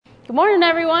Good morning,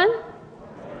 everyone.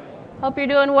 Hope you're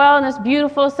doing well on this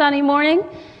beautiful sunny morning.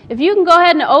 If you can go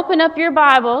ahead and open up your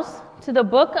Bibles to the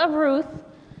book of Ruth,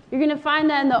 you're going to find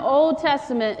that in the Old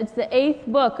Testament. It's the 8th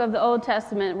book of the Old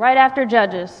Testament, right after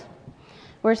Judges.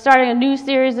 We're starting a new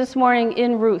series this morning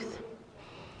in Ruth.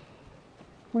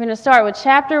 We're going to start with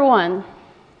chapter 1.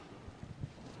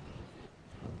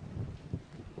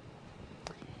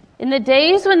 In the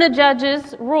days when the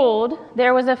judges ruled,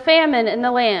 there was a famine in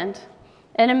the land,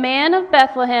 and a man of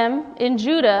Bethlehem in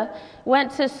Judah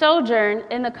went to sojourn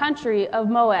in the country of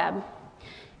Moab,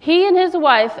 he and his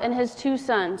wife and his 2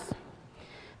 sons.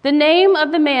 The name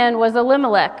of the man was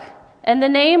Elimelech, and the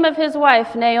name of his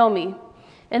wife Naomi,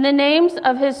 and the names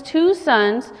of his 2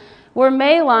 sons were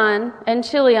Mahlon and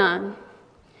Chilion.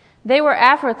 They were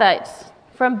Ephrathites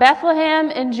from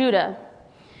Bethlehem in Judah.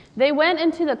 They went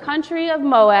into the country of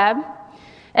Moab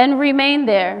and remained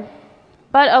there.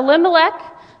 But Elimelech,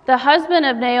 the husband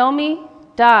of Naomi,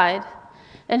 died,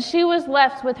 and she was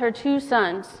left with her 2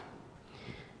 sons.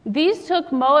 These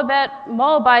took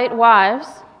Moabite wives.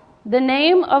 The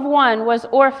name of one was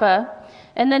Orpah,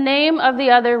 and the name of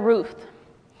the other Ruth.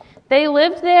 They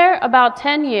lived there about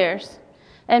 10 years,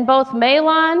 and both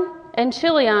Mahlon and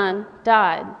Chilion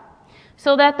died,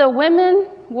 so that the women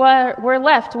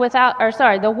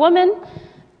the woman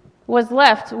was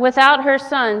left without her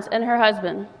sons and her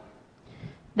husband.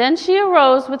 Then she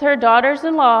arose with her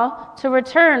daughters-in-law to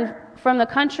return from the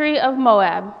country of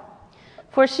Moab,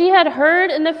 for she had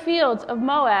heard in the fields of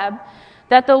Moab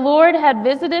that the Lord had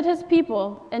visited his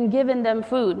people and given them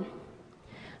food.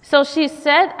 So she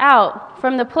set out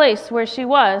from the place where she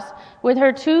was with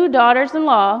her 2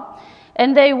 daughters-in-law,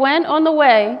 and they went on the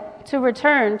way to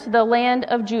return to the land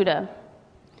of Judah.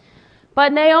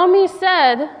 But Naomi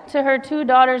said to her 2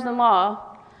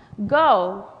 daughters-in-law,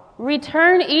 "Go,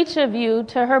 return each of you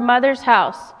to her mother's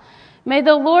house. May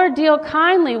the Lord deal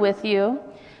kindly with you,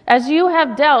 as you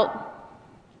have dealt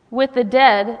with the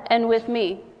dead and with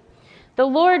me. The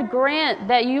Lord grant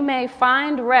that you may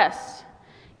find rest,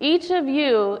 each of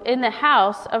you in the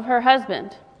house of her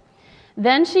husband."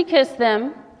 Then she kissed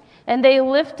them, and they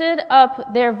lifted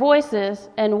up their voices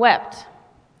and wept.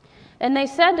 And they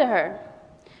said to her,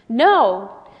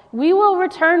 "No, we will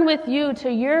return with you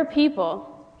to your people."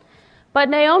 But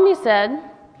Naomi said,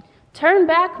 "Turn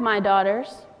back, my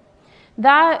daughters.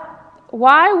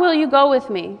 Why will you go with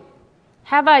me?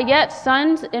 Have I yet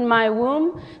sons in my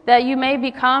womb that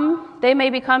they may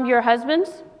become your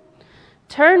husbands?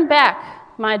 Turn back,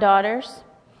 my daughters.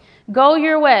 Go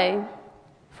your way,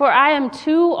 for I am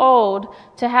too old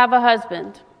to have a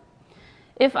husband.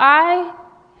 If I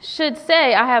should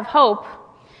say I have hope,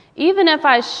 even if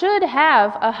I should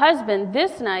have a husband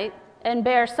this night and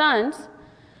bear sons,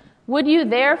 would you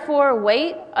therefore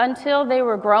wait until they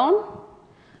were grown?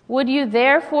 Would you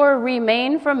therefore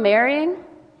remain from marrying?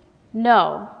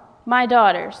 No, my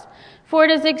daughters, for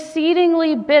it is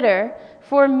exceedingly bitter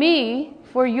for me,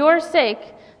 for your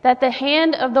sake, that the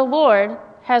hand of the Lord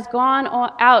has gone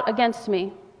out against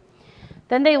me."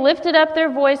 Then they lifted up their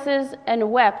voices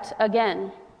and wept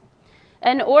again.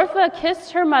 And Orpah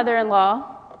kissed her mother-in-law,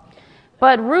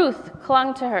 but Ruth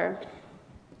clung to her.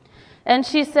 And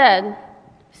she said,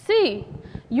 "See,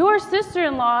 your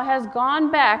sister-in-law has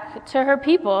gone back to her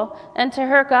people and to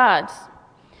her gods.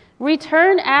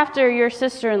 Return after your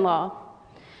sister-in-law."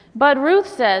 But Ruth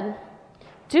said,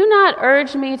 "Do not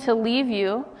urge me to leave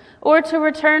you or to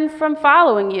return from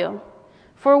following you.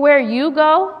 For where you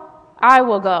go, I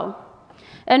will go,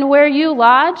 and where you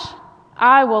lodge,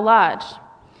 I will lodge.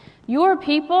 Your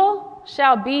people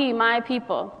shall be my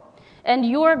people, and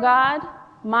your God,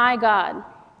 my God.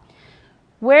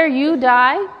 Where you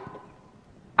die,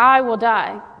 I will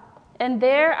die, and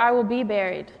there I will be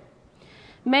buried.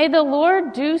 May the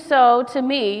Lord do so to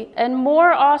me, and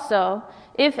more also,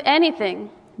 if anything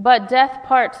but death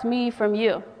parts me from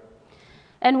you."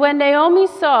 And when Naomi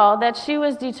saw that she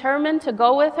was determined to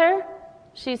go with her,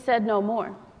 she said no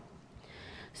more.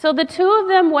 So the 2 of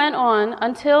them went on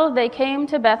until they came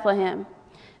to Bethlehem.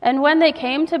 And when they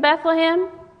came to Bethlehem,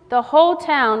 the whole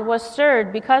town was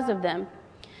stirred because of them.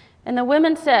 And the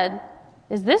women said,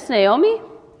 "Is this Naomi?"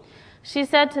 She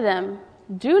said to them,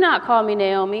 "Do not call me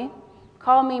Naomi,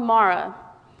 call me Mara,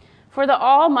 for the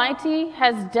Almighty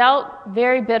has dealt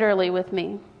very bitterly with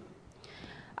me.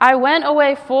 I went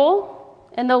away full,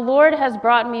 and the Lord has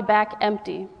brought me back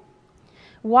empty.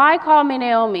 Why call me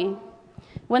Naomi,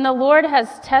 when the Lord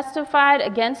has testified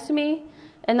against me,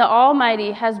 and the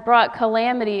Almighty has brought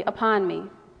calamity upon me?"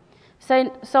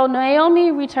 So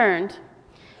Naomi returned,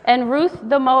 and Ruth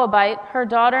the Moabite, her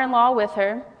daughter-in-law with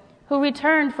her, who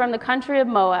returned from the country of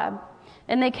Moab.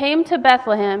 And they came to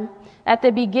Bethlehem at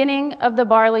the beginning of the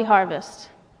barley harvest.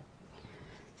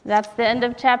 That's the end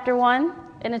of chapter 1,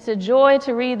 and it's a joy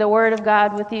to read the Word of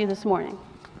God with you this morning.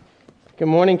 Good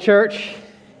morning, church.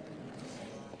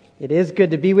 It is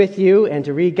good to be with you and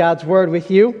to read God's Word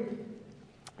with you.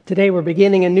 Today we're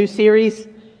beginning a new series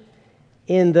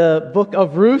in the book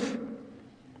of Ruth.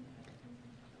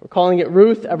 We're calling it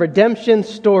Ruth, a redemption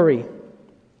story.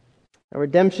 A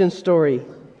redemption story.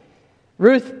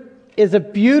 Ruth is a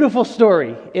beautiful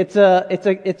story.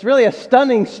 It's really a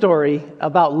stunning story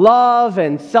about love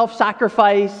and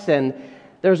self-sacrifice, and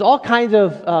there's all kinds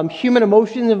of human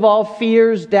emotions involved: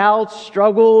 fears, doubts,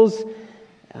 struggles,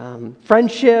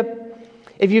 friendship.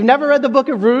 If you've never read the book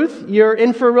of Ruth, you're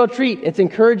in for a real treat. It's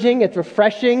encouraging. It's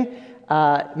refreshing.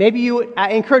 I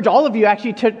encourage all of you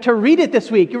actually to read it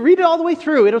this week. You read it all the way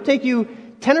through. It'll take you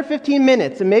 10 or 15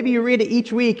 minutes, and maybe you read it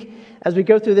each week as we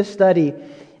go through this study.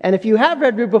 And if you have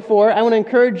read Ruth before, I want to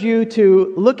encourage you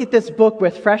to look at this book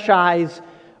with fresh eyes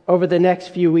over the next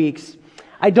few weeks.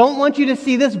 I don't want you to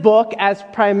see this book as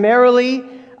primarily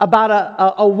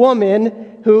about a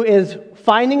woman who is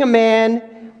finding a man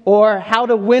or how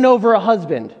to win over a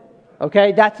husband.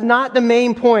 Okay? That's not the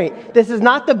main point. This is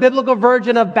not the biblical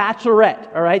version of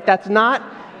Bachelorette. All right? That's not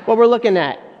what we're looking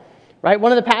at. Right?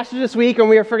 One of the pastors this week, when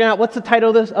we were figuring out what's the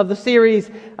title of the series,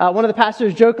 one of the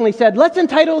pastors jokingly said, "Let's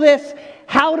entitle this,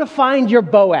 How to Find Your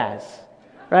Boaz."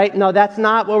 Right? No, that's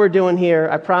not what we're doing here.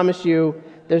 I promise you,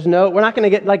 we're not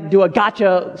going to do a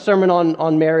gotcha sermon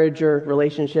on marriage or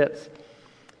relationships.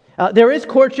 There is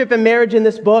courtship and marriage in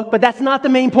this book, but that's not the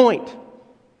main point.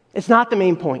 It's not the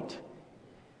main point.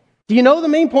 Do you know the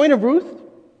main point of Ruth?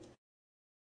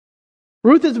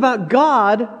 Ruth is about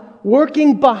God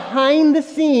working behind the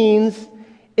scenes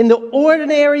in the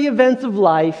ordinary events of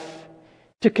life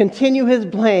to continue His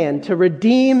plan to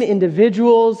redeem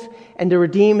individuals and to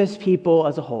redeem His people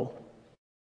as a whole.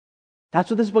 That's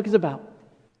what this book is about.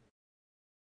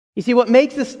 You see, what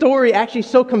makes this story actually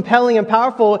so compelling and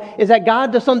powerful is that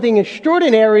God does something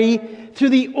extraordinary through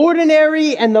the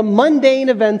ordinary and the mundane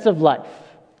events of life.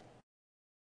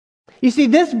 You see,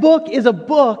 this book is a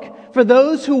book for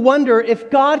those who wonder if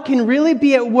God can really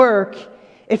be at work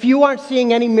if you aren't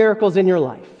seeing any miracles in your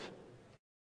life.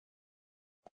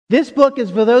 This book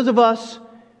is for those of us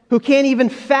who can't even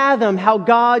fathom how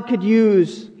God could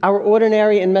use our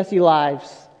ordinary and messy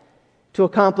lives to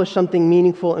accomplish something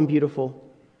meaningful and beautiful.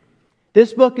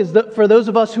 This book is for those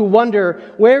of us who wonder,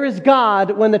 where is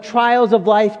God when the trials of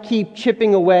life keep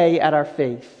chipping away at our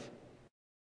faith?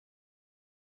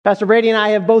 Pastor Brady and I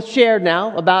have both shared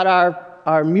now about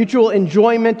our mutual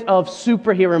enjoyment of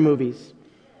superhero movies.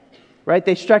 Right?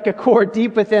 They strike a chord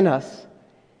deep within us.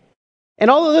 And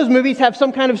all of those movies have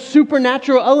some kind of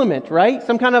supernatural element, right?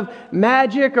 Some kind of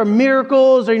magic or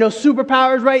miracles or,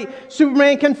 superpowers, right?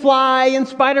 Superman can fly, and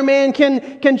Spider-Man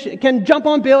can jump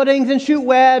on buildings and shoot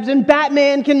webs, and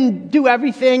Batman can do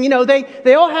everything.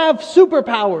 They all have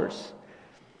superpowers.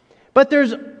 But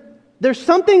there's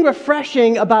something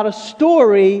refreshing about a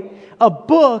story, a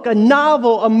book, a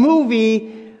novel, a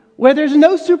movie, where there's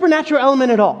no supernatural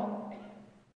element at all.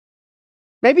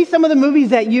 Maybe some of the movies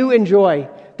that you enjoy,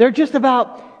 they're just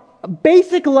about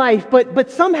basic life,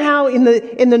 but somehow in the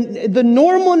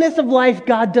normalness of life,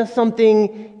 God does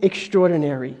something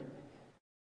extraordinary.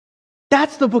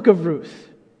 That's the book of Ruth.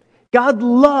 God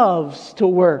loves to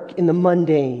work in the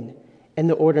mundane and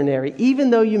the ordinary, even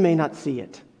though you may not see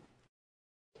it.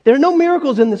 There are no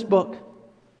miracles in this book.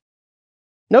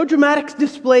 No dramatic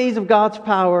displays of God's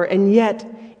power, and yet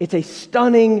it's a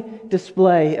stunning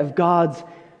display of God's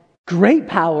great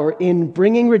power in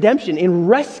bringing redemption, in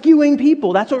rescuing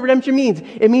people. That's what redemption means.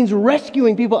 It means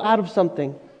rescuing people out of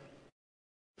something.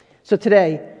 So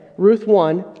today, Ruth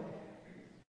 1,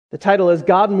 the title is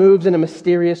God Moves in a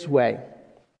Mysterious Way.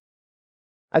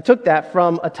 I took that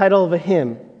from a title of a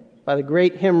hymn by the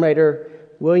great hymn writer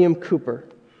William Cowper.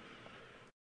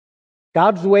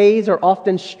 God's ways are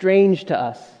often strange to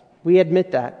us. We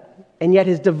admit that. And yet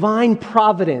His divine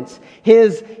providence,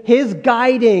 His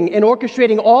guiding and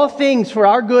orchestrating all things for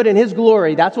our good and His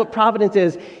glory, that's what providence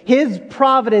is. His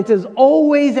providence is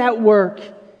always at work,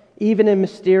 even in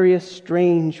mysterious,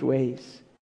 strange ways.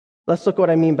 Let's look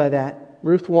what I mean by that.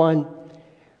 Ruth 1,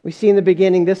 we see in the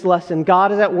beginning this lesson,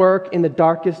 God is at work in the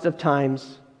darkest of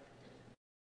times.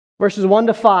 Verses 1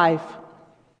 to 5.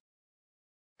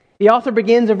 The author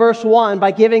begins in verse 1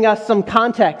 by giving us some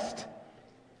context,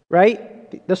 right?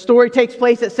 The story takes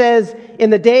place, it says, in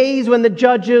the days when the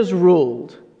judges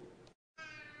ruled.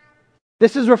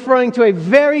 This is referring to a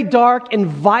very dark and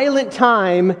violent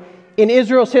time in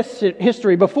Israel's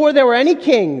history, before there were any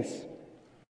kings.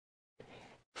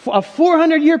 A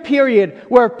 400-year period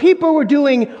where people were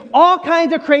doing all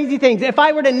kinds of crazy things. If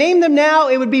I were to name them now,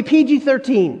 it would be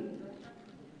PG-13.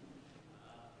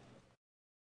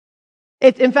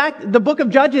 In fact, the book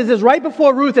of Judges is right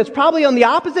before Ruth. It's probably on the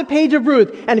opposite page of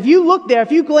Ruth. And if you look there,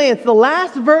 if you glance, the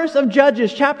last verse of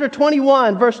Judges, chapter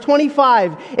 21, verse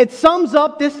 25, it sums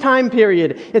up this time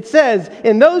period. It says,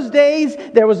 "In those days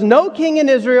there was no king in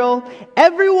Israel.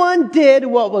 Everyone did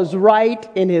what was right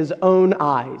in his own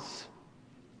eyes."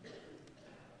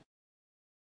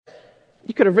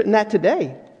 You could have written that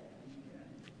today.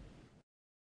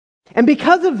 And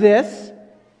because of this,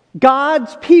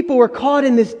 God's people were caught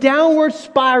in this downward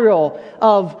spiral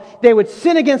of they would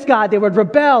sin against God, they would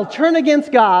rebel, turn against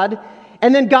God,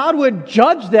 and then God would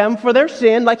judge them for their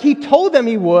sin like He told them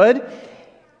He would.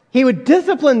 He would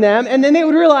discipline them, and then they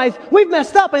would realize, we've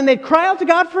messed up, and they'd cry out to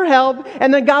God for help,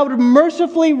 and then God would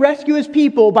mercifully rescue His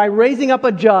people by raising up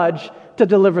a judge to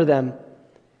deliver them,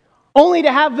 only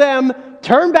to have them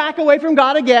turn back away from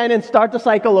God again and start the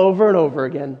cycle over and over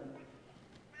again.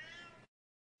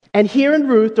 And here in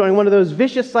Ruth, during one of those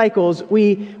vicious cycles,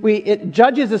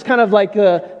 Judges is kind of like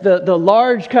the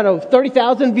large kind of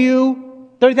 30,000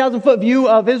 foot view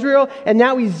of Israel. And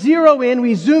now we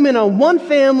zoom in on one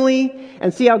family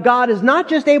and see how God is not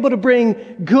just able to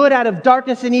bring good out of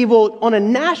darkness and evil on a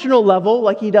national level,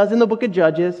 like He does in the book of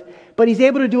Judges, but He's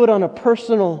able to do it on a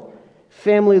personal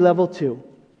family level too.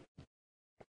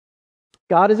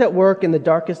 God is at work in the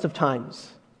darkest of times.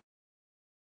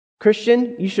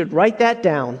 Christian, you should write that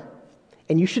down,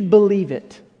 and you should believe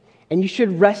it, and you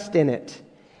should rest in it,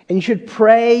 and you should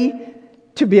pray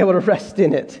to be able to rest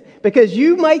in it. Because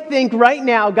you might think right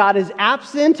now God is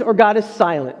absent or God is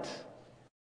silent,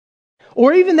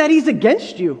 or even that He's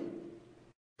against you.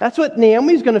 That's what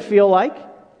Naomi's going to feel like.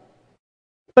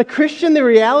 But Christian, the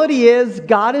reality is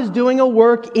God is doing a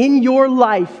work in your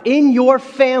life, in your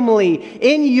family,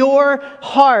 in your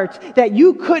heart that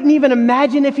you couldn't even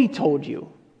imagine if He told you.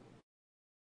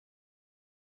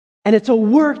 And it's a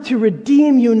work to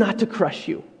redeem you, not to crush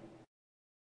you.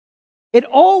 It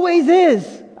always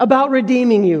is about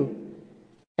redeeming you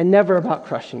and never about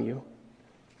crushing you.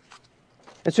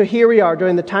 And so here we are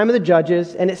during the time of the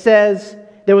Judges, and it says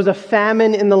there was a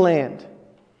famine in the land.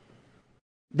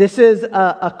 This is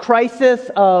a crisis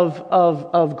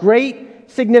of great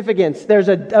significance. There's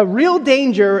a real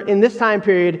danger in this time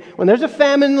period. When there's a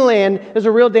famine in the land, there's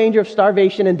a real danger of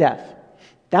starvation and death.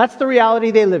 That's the reality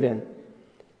they live in.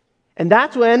 And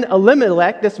that's when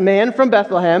Elimelech, this man from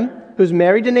Bethlehem, who's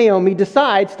married to Naomi,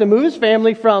 decides to move his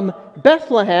family from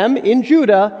Bethlehem in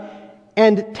Judah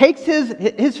and takes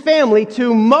his family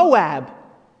to Moab.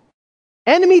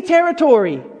 Enemy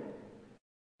territory.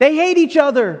 They hate each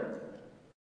other.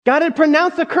 God had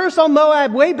pronounced a curse on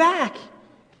Moab way back.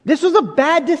 This was a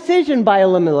bad decision by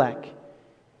Elimelech.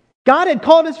 God had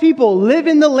called His people, live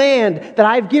in the land that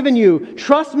I've given you.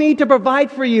 Trust me to provide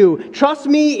for you. Trust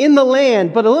me in the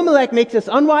land. But Elimelech makes this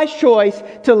unwise choice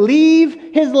to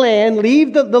leave his land,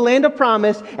 leave the land of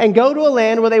promise, and go to a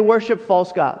land where they worship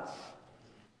false gods.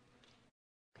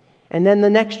 And then the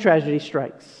next tragedy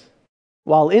strikes.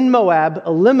 While in Moab,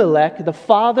 Elimelech, the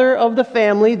father of the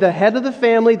family, the head of the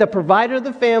family, the provider of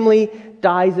the family,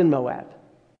 dies in Moab.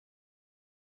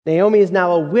 Naomi is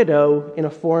now a widow in a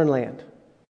foreign land.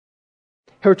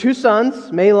 Her two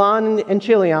sons, Mahlon and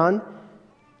Chilion,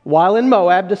 while in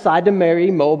Moab, decide to marry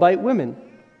Moabite women,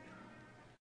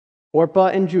 Orpah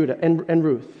and Judah and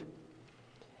Ruth.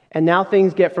 And now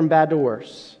things get from bad to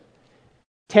worse.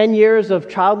 10 years of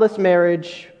childless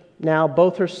marriage. Now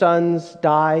both her sons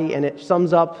die, and it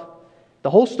sums up the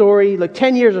whole story. Like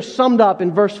 10 years are summed up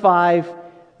in verse 5.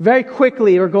 Very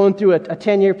quickly, we're going through a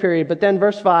 10-year period. But then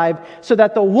verse 5, so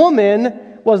that the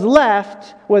woman was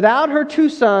left without her two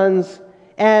sons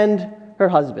and her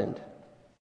husband.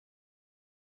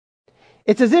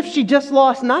 It's as if she just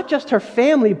lost not just her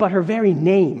family, but her very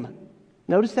name.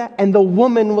 Notice that? And the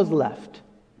woman was left.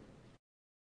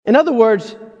 In other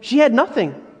words, she had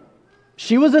nothing.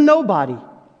 She was a nobody.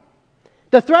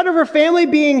 The threat of her family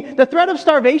the threat of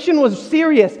starvation was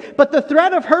serious, but the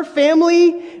threat of her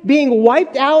family being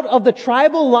wiped out of the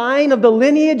tribal line of the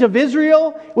lineage of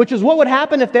Israel, which is what would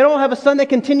happen if they don't have a son that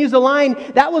continues the line,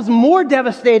 that was more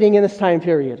devastating in this time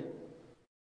period.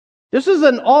 This is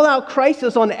an all-out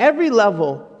crisis on every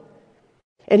level.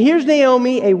 And here's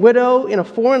Naomi, a widow in a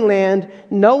foreign land,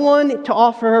 no one to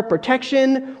offer her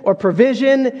protection or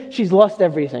provision. She's lost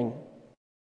everything.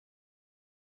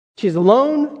 She's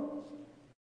alone.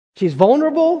 She's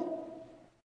vulnerable.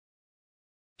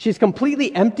 She's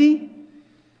completely empty.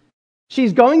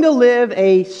 She's going to live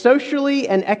a socially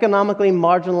and economically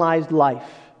marginalized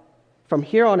life from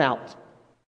here on out.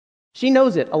 She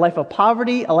knows it. A life of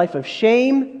poverty, a life of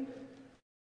shame.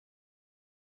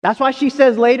 That's why she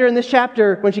says later in this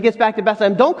chapter, when she gets back to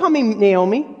Bethlehem, don't call me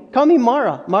Naomi, call me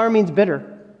Mara. Mara means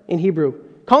bitter in Hebrew.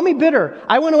 Call me bitter.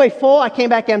 I went away full, I came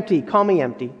back empty. Call me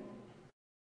empty.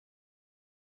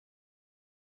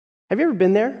 Have you ever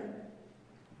been there?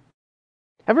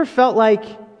 Ever felt like,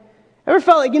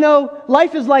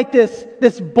 life is like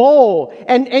this bowl,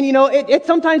 and it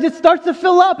sometimes it starts to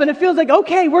fill up, and it feels like,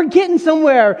 okay, we're getting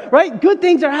somewhere, right? Good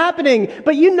things are happening,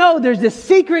 but there's this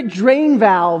secret drain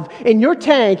valve in your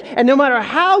tank, and no matter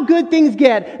how good things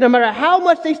get, no matter how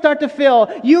much they start to fill,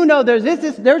 there's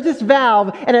this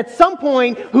valve, and at some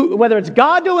point, whether it's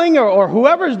God doing or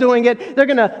whoever's doing it, they're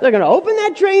gonna open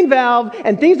that drain valve,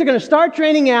 and things are gonna start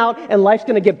draining out, and life's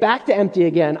gonna get back to empty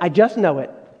again. I just know it.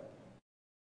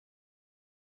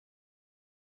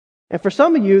 And for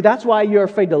some of you, that's why you're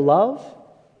afraid to love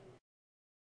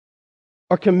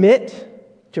or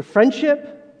commit to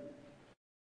friendship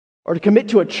or to commit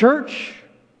to a church.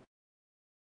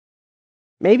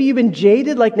 Maybe you've been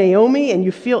jaded like Naomi and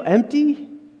you feel empty.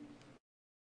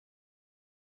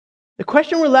 The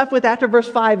question we're left with after verse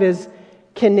 5 is,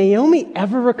 can Naomi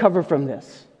ever recover from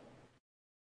this?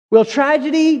 Will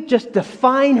tragedy just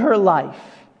define her life?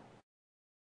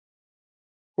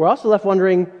 We're also left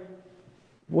wondering,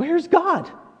 where's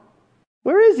God?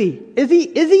 Where is he? Is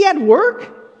he at work?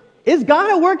 Is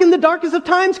God at work in the darkest of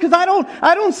times? Because I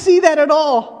don't see that at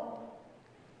all.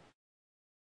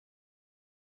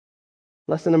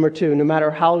 Lesson number 2, no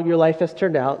matter how your life has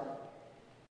turned out,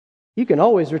 you can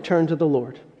always return to the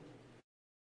Lord.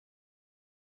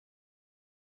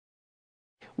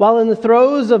 While in the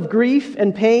throes of grief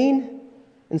and pain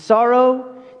and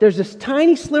sorrow, there's this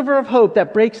tiny sliver of hope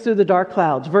that breaks through the dark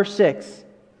clouds. Verse 6.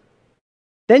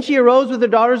 Then she arose with her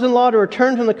daughters-in-law to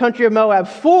return from the country of Moab,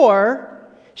 for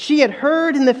she had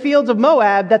heard in the fields of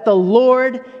Moab that the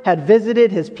Lord had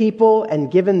visited his people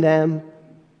and given them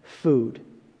food.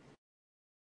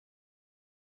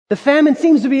 The famine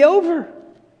seems to be over.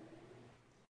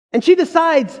 And she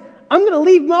decides, I'm going to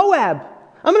leave Moab.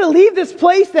 I'm going to leave this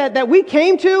place that we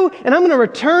came to, and I'm going to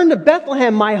return to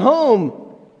Bethlehem, my home.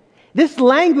 This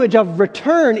language of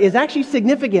return is actually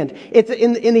significant. It's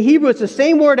in the Hebrew, it's the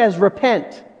same word as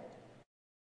repent.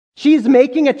 She's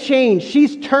making a change.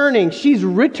 She's turning. She's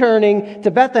returning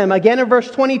to Bethlehem. Again, in verse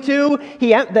 22,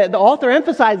 the author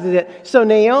emphasizes it. So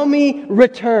Naomi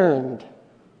returned.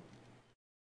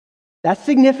 That's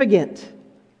significant.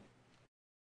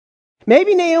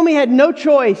 Maybe Naomi had no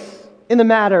choice in the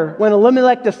matter when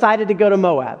Elimelech decided to go to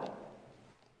Moab.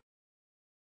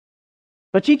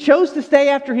 But she chose to stay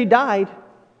after he died.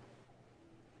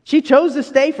 She chose to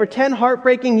stay for 10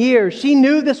 heartbreaking years. She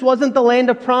knew this wasn't the land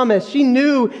of promise. She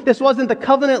knew this wasn't the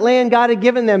covenant land God had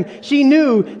given them. She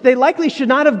knew they likely should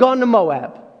not have gone to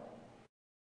Moab.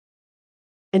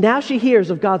 And now she hears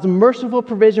of God's merciful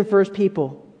provision for his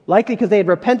people. Likely because they had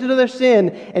repented of their sin,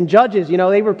 and Judges,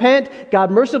 they repent,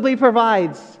 God mercifully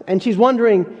provides. And she's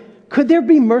wondering, could there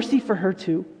be mercy for her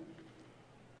too?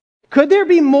 Could there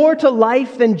be more to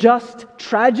life than just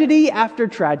tragedy after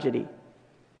tragedy?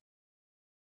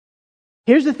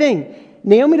 Here's the thing.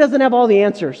 Naomi doesn't have all the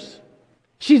answers.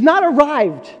 She's not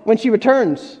arrived when she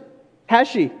returns, has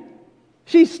she?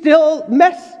 She's still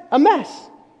a mess.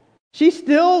 She's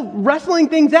still wrestling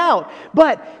things out.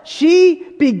 But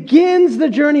she begins the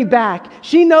journey back.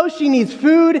 She knows she needs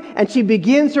food, and she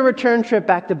begins her return trip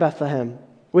back to Bethlehem.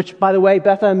 Which, by the way,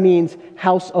 Bethlehem means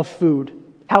house of food,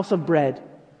 house of bread.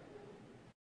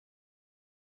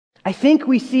 I think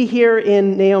we see here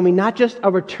in Naomi not just a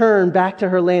return back to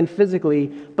her land physically,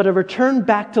 but a return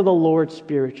back to the Lord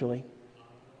spiritually.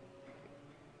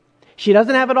 She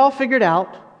doesn't have it all figured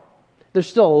out. There's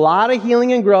still a lot of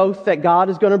healing and growth that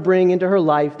God is going to bring into her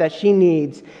life that she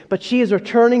needs, but she is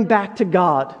returning back to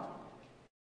God.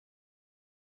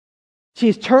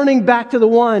 She's turning back to the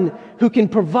one who can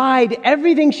provide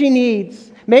everything she needs.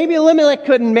 Maybe Elimelech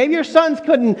couldn't, maybe her sons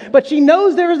couldn't, but she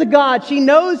knows there is a God. She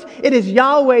knows it is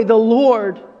Yahweh, the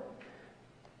Lord.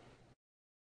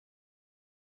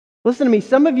 Listen to me,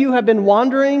 some of you have been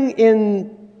wandering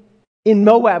in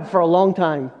Moab for a long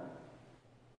time.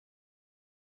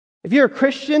 If you're a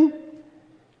Christian,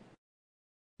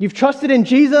 you've trusted in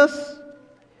Jesus,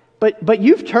 but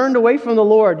you've turned away from the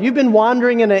Lord. You've been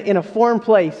wandering in a foreign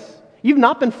place. You've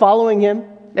not been following Him.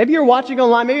 Maybe you're watching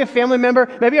online, maybe a family member,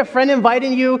 maybe a friend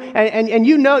inviting you, and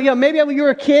maybe when you were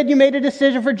a kid, you made a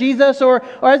decision for Jesus, or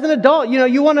as an adult,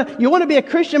 you want to be a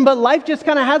Christian, but life just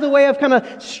kind of has a way of kind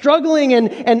of struggling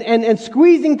and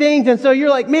squeezing things, and so you're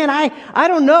like, man, I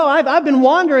don't know, I've been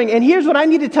wandering, and here's what I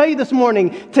need to tell you this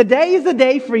morning. Today is the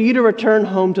day for you to return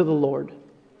home to the Lord.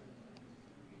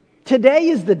 Today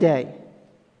is the day.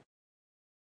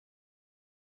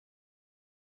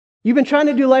 You've been trying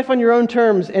to do life on your own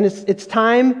terms, and it's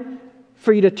time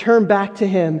for you to turn back to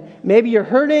Him. Maybe you're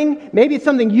hurting, maybe it's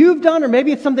something you've done, or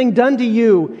maybe it's something done to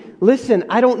you. Listen,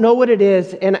 I don't know what it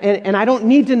is, and I don't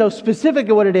need to know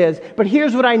specifically what it is, but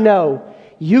here's what I know.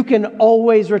 You can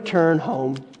always return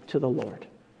home to the Lord.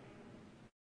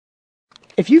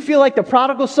 If you feel like the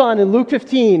prodigal son in Luke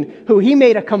 15, who he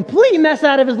made a complete mess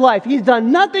out of his life, he's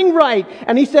done nothing right,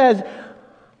 and he says,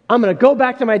 I'm going to go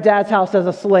back to my dad's house as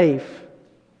a slave.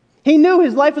 He knew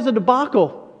his life was a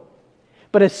debacle.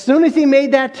 But as soon as he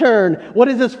made that turn, what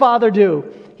does his Father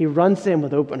do? He runs to him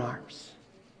with open arms.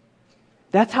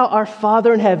 That's how our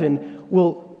Father in heaven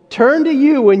will turn to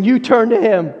you when you turn to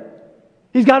Him.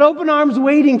 He's got open arms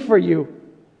waiting for you.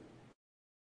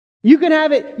 You can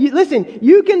have it. Listen,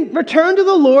 you can return to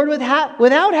the Lord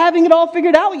without having it all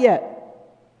figured out yet.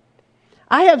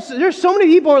 There's so many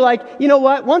people who are like, you know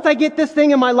what? Once I get this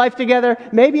thing in my life together,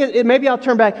 maybe I'll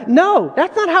turn back. No,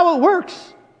 that's not how it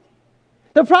works.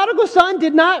 The prodigal son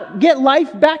did not get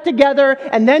life back together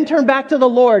and then turn back to the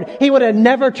Lord. He would have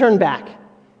never turned back.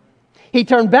 He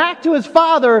turned back to his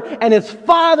father, and his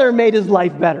father made his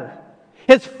life better.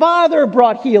 His father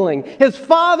brought healing. His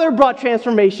father brought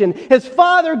transformation. His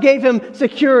father gave him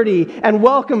security and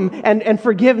welcome and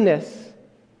forgiveness.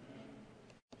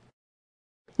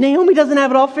 Naomi doesn't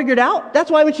have it all figured out. That's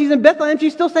why when she's in Bethlehem,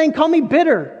 she's still saying, call me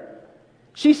bitter.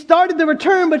 She started the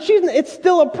return, but it's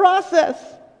still a process.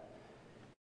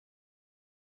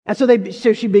 And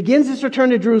so she begins this return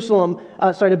to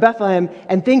to Bethlehem,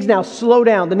 and things now slow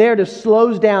down. The narrative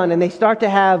slows down, and they start to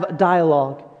have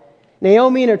dialogue.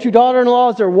 Naomi and her two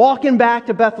daughter-in-laws are walking back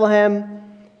to Bethlehem,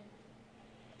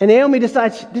 and Naomi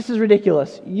decides, this is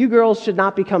ridiculous. You girls should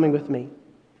not be coming with me.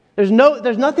 There's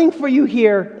nothing for you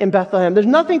here in Bethlehem. There's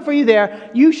nothing for you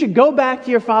there. You should go back to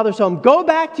your father's home. Go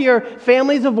back to your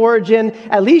families of origin.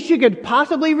 At least you could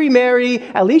possibly remarry.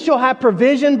 At least you'll have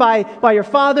provision by your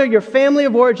father, your family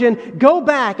of origin. Go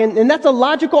back. And that's a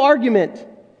logical argument,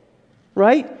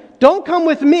 right? Don't come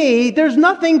with me. There's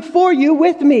nothing for you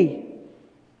with me.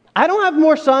 I don't have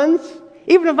more sons.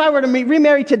 Even if I were to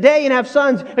remarry today and have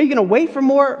sons, are you going to wait for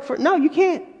more? No, you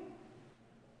can't.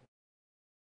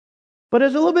 But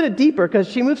there's a little bit deeper, because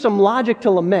she moves from logic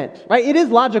to lament, right? It is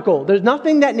logical. There's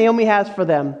nothing that Naomi has for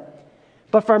them.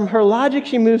 But from her logic,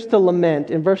 she moves to lament.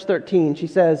 In verse 13, she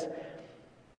says,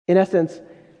 in essence,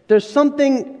 there's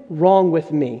something wrong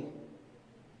with me.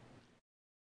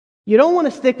 You don't want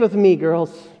to stick with me,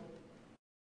 girls,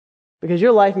 because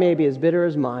your life may be as bitter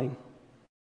as mine.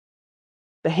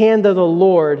 The hand of the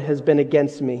Lord has been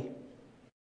against me.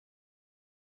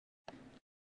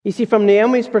 You see, from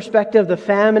Naomi's perspective, the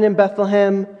famine in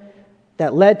Bethlehem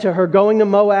that led to her going to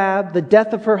Moab, the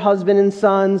death of her husband and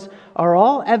sons, are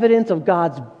all evidence of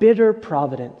God's bitter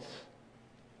providence.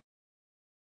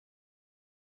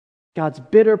 God's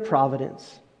bitter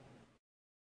providence.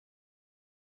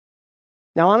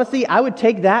 Now, honestly, I would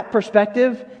take that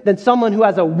perspective than someone who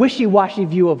has a wishy-washy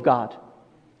view of God.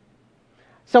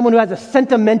 Someone who has a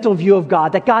sentimental view of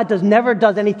God, that God never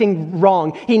does anything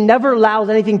wrong. He never allows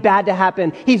anything bad to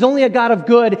happen. He's only a God of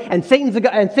good, and Satan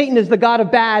is the God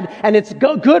of bad, and it's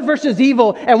good versus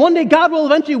evil, and one day God will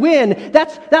eventually win.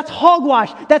 That's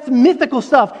hogwash. That's mythical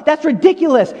stuff. That's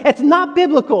ridiculous. It's not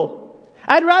biblical.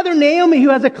 I'd rather Naomi, who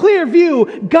has a clear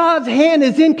view, God's hand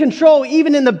is in control,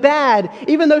 even in the bad,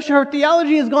 even though her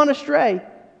theology has gone astray.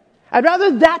 I'd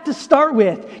rather that to start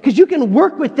with, because you can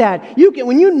work with that.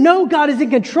 When you know God is in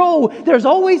control, there's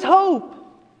always hope.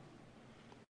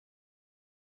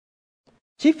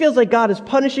 She feels like God is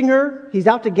punishing her. He's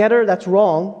out to get her. That's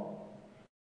wrong.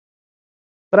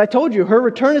 But I told you, her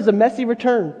return is a messy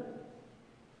return.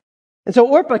 And so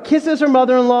Orpah kisses her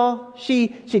mother-in-law. She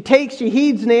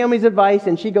heeds Naomi's advice,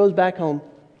 and she goes back home.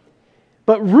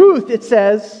 But Ruth, it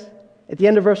says, at the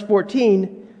end of verse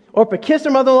 14, Orpah kissed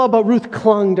her mother-in-law, but Ruth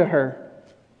clung to her.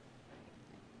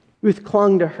 Ruth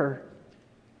clung to her.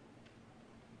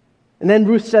 And then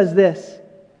Ruth says this,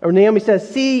 or Naomi says,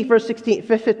 see, verse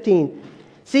 15,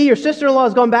 see, your sister-in-law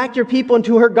has gone back to your people and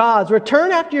to her gods.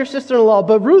 Return after your sister-in-law.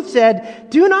 But Ruth said,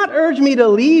 do not urge me to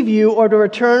leave you or to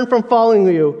return from following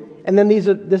you. And then this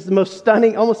is the most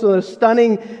stunning, almost the most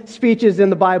stunning speeches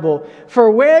in the Bible. For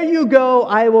where you go,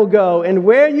 I will go, and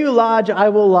where you lodge, I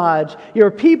will lodge. Your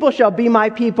people shall be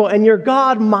my people, and your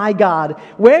God, my God.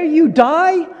 Where you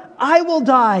die, I will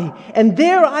die, and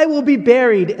there I will be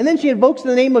buried. And then she invokes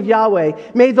the name of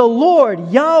Yahweh. May the Lord,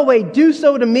 Yahweh, do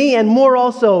so to me, and more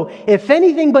also, if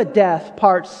anything but death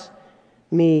parts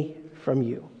me from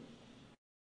you.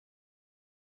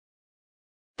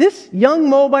 This young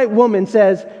Moabite woman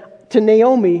says, to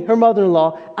Naomi, her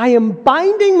mother-in-law, I am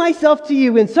binding myself to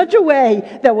you in such a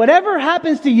way that whatever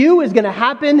happens to you is going to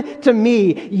happen to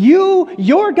me.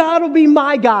 Your God will be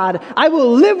my God. I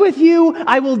will live with you.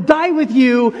 I will die with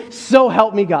you. So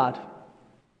help me God.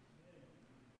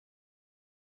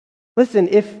 Listen,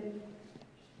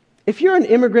 if you're an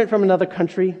immigrant from another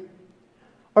country,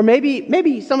 or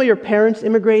maybe some of your parents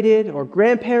immigrated or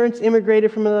grandparents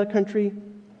immigrated from another country,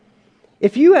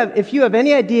 if you have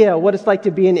any idea what it's like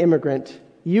to be an immigrant,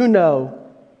 you know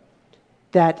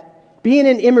that being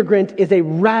an immigrant is a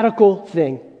radical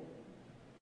thing.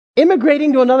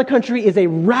 Immigrating to another country is a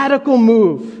radical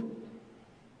move.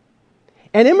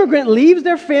 An immigrant leaves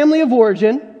their family of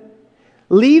origin,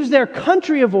 leaves their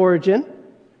country of origin,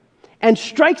 and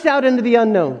strikes out into the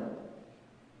unknown.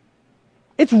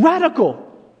 It's radical.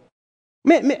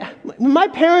 My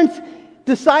parents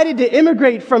decided to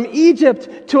immigrate from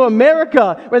Egypt to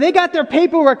America, where they got their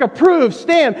paperwork approved,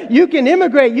 stamped. You can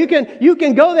immigrate. You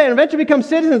can go there and eventually become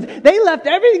citizens. They left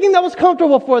everything that was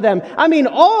comfortable for them. I mean,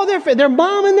 all their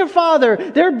mom and their father,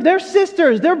 their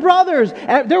sisters, their brothers,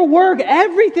 their work,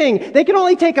 everything. They could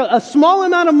only take a small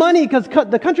amount of money because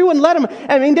the country wouldn't let them.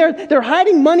 I mean, they're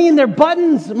hiding money in their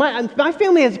buttons. My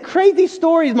family has crazy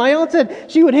stories. My aunt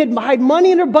said she would hide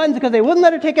money in her buttons because they wouldn't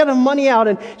let her take out her money out,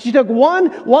 and she took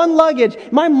one luggage.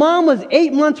 My mom was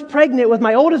 8 months pregnant with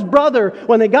my oldest brother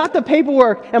when they got the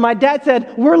paperwork, and my dad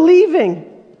said, "We're leaving."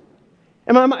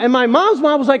 And my mom's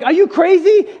mom was like, "Are you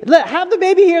crazy? Have the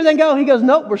baby here, then go." He goes,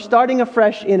 "Nope, we're starting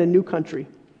afresh in a new country."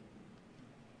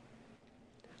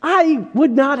 I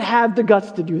would not have the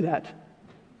guts to do that.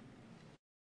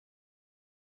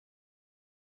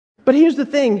 But here's the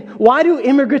thing. Why do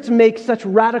immigrants make such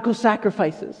radical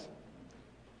sacrifices?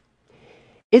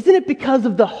 Isn't it because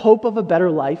of the hope of a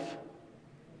better life?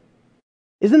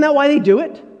 Isn't that why they do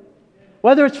it?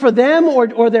 Whether it's for them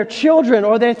or their children,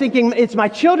 or they're thinking, it's my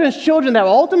children's children that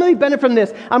will ultimately benefit from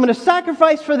this. I'm going to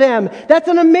sacrifice for them. That's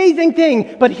an amazing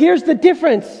thing. But here's the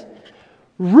difference.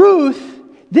 Ruth,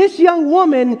 this young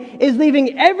woman, is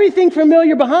leaving everything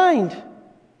familiar behind.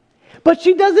 But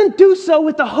she doesn't do so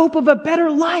with the hope of a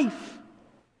better life.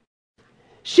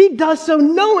 She does so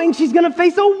knowing she's going to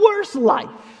face a worse life.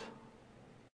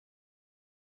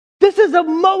 This is a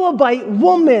Moabite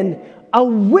woman, a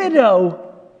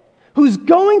widow, who's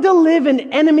going to live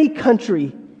in enemy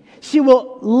country. She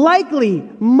will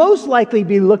most likely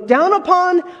be looked down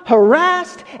upon,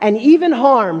 harassed, and even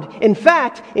harmed. In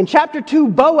fact, in chapter 2,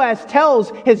 Boaz tells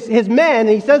his men, and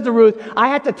he says to Ruth, "I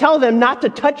had to tell them not to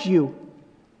touch you."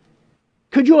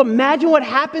 Could you imagine what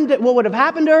would have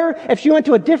happened to her if she went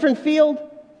to a different field?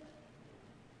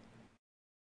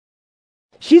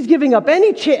 She's giving up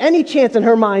any chance in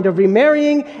her mind of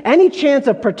remarrying, any chance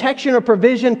of protection or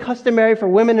provision customary for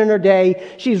women in her day.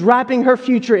 She's wrapping her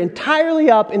future entirely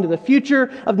up into the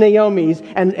future of Naomi's.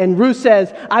 And Ruth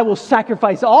says, "I will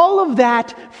sacrifice all of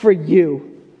that for you."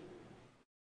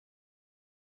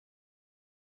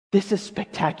 This is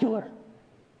spectacular.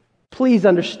 Please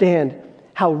understand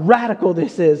how radical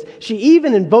this is. She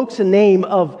even invokes the name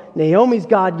of Naomi's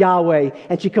God, Yahweh,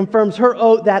 and she confirms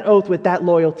that oath with that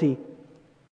loyalty.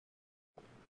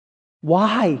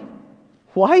 Why?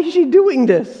 Why is she doing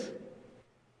this?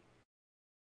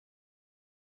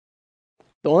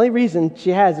 The only reason she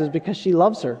has is because she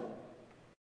loves her.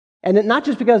 And not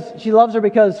just because she loves her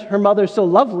because her mother's so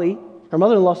lovely, her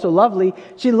mother-in-law is so lovely.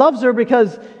 She loves her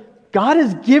because God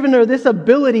has given her this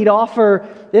ability to offer,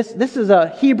 this is a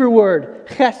Hebrew word,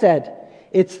 chesed.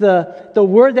 It's the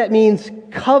word that means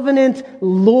covenant,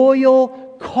 loyal,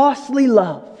 costly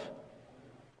love.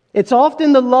 It's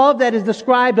often the love that is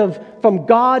described from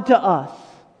God to us.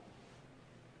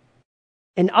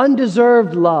 An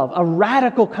undeserved love, a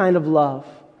radical kind of love.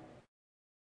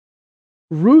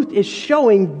 Ruth is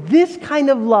showing this kind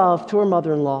of love to her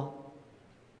mother-in-law.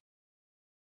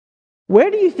 Where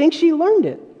do you think she learned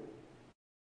it?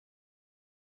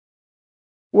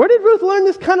 Where did Ruth learn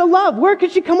this kind of love? Where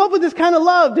could she come up with this kind of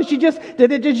love? Did she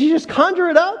just conjure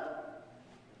it up?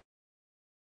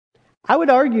 I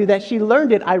would argue that she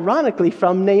learned it, ironically,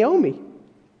 from Naomi.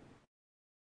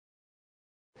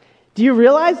 Do you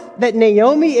realize that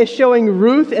Naomi is showing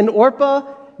Ruth and Orpah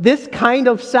this kind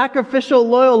of sacrificial,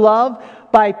 loyal love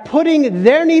by putting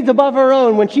their needs above her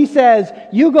own when she says,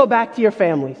 "You go back to your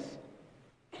families.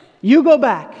 You go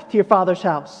back to your father's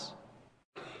house.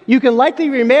 You can likely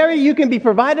remarry. You can be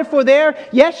provided for there."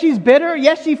 Yes, she's bitter.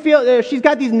 Yes, she's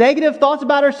got these negative thoughts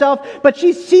about herself, but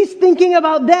she's thinking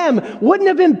about them. Wouldn't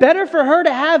it have been better for her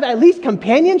to have at least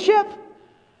companionship?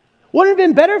 Wouldn't it have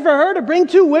been better for her to bring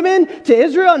two women to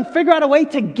Israel and figure out a way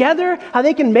together how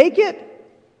they can make it?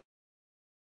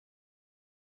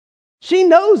 She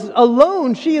knows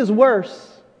alone she is worse.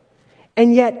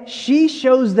 And yet she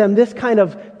shows them this kind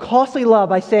of costly love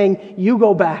by saying, you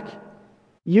go back.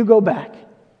 You go back.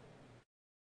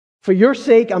 For your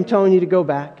sake, I'm telling you to go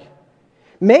back.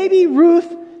 Maybe Ruth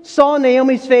saw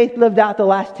Naomi's faith lived out the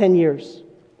last 10 years.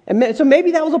 And so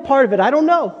maybe that was a part of it. I don't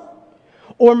know.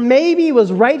 Or maybe it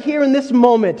was right here in this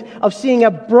moment of seeing a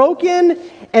broken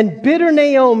and bitter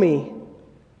Naomi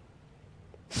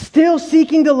still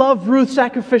seeking to love Ruth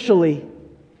sacrificially.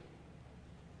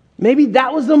 Maybe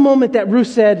that was the moment that Ruth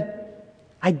said,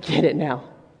 I get it now.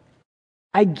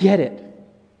 I get it.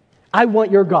 I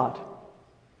want your God.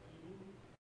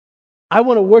 I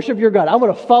want to worship your God. I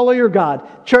want to follow your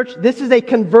God. Church, this is a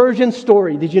conversion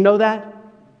story. Did you know that?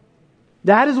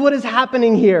 That is what is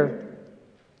happening here.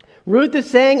 Ruth is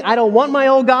saying, I don't want my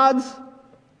old gods.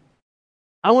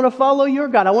 I want to follow your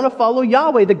God. I want to follow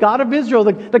Yahweh, the God of Israel,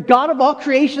 the God of all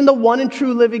creation, the one and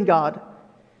true living God.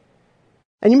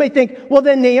 And you may think, well,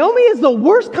 then Naomi is the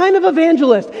worst kind of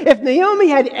evangelist. If Naomi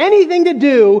had anything to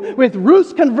do with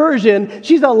Ruth's conversion,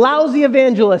 she's a lousy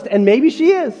evangelist. And maybe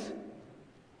she is.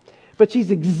 But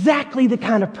she's exactly the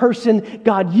kind of person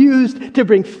God used to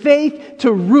bring faith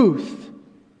to Ruth.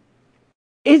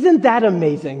 Isn't that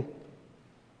amazing?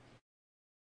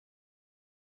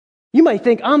 You might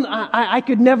think, I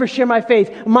could never share my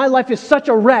faith. My life is such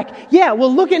a wreck. Yeah,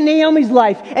 well, look at Naomi's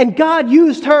life. And God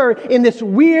used her in this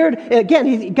weird,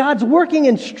 again, God's working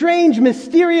in strange,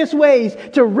 mysterious ways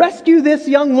to rescue this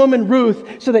young woman,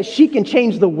 Ruth, so that she can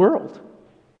change the world.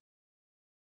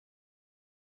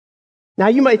 Now,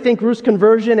 you might think Ruth's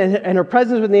conversion and her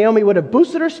presence with Naomi would have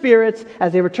boosted her spirits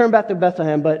as they returned back to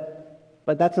Bethlehem, but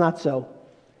that's not so.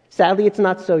 Sadly, it's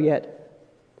not so yet.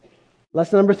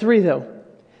 Lesson number 3, though.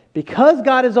 Because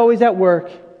God is always at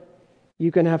work, you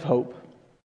can have hope.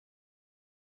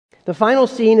 The final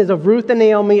scene is of Ruth and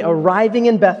Naomi arriving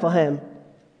in Bethlehem.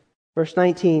 Verse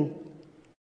 19.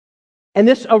 And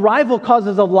this arrival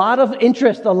causes a lot of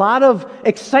interest, a lot of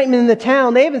excitement in the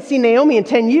town. They haven't seen Naomi in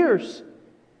 10 years.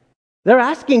 They're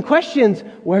asking questions.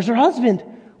 Where's her husband?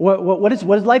 What has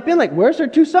life been like? Where's her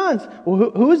 2 sons?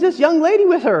 Well, who is this young lady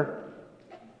with her?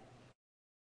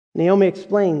 Naomi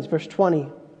explains, verse 20.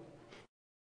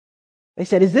 They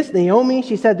said, is this Naomi?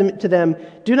 She said to them,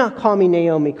 do not call me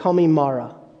Naomi, call me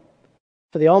Mara.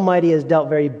 For the Almighty has dealt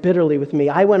very bitterly with me.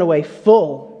 I went away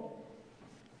full,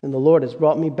 and the Lord has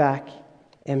brought me back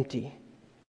empty.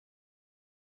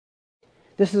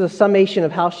 This is a summation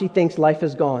of how she thinks life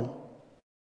has gone.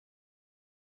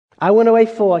 I went away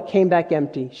full, I came back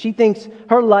empty. She thinks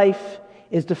her life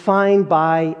is defined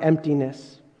by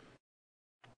emptiness.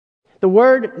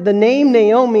 The name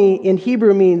Naomi in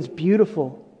Hebrew means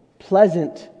beautiful,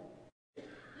 pleasant,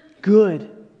 good.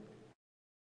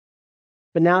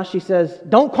 But now she says,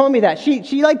 don't call me that.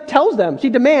 She tells them, she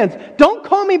demands, don't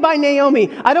call me by Naomi.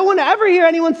 I don't want to ever hear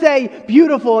anyone say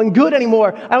beautiful and good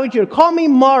anymore. I want you to call me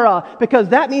Mara, because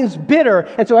that means bitter.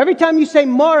 And so every time you say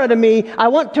Mara to me, I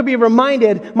want to be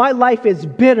reminded my life is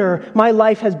bitter. My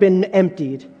life has been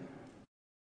emptied.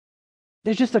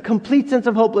 There's just a complete sense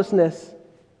of hopelessness.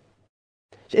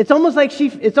 It's almost like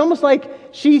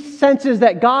she senses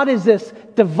that God is this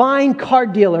divine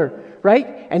card dealer, right?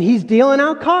 And he's dealing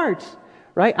out cards,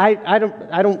 right? I've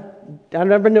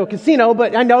never been to a casino,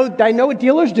 but I know what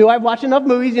dealers do. I've watched enough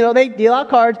movies, they deal out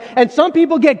cards, and some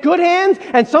people get good hands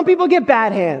and some people get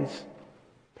bad hands.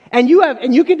 And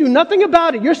you can do nothing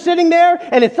about it. You're sitting there,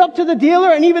 and it's up to the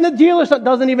dealer, and even the dealer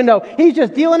doesn't even know. He's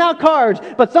just dealing out cards.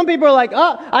 But some people are like,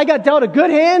 I got dealt a good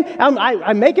hand,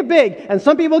 I make it big. And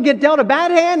some people get dealt a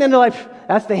bad hand, and they're like,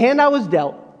 that's the hand I was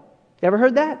dealt. You ever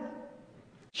heard that?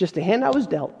 It's just the hand I was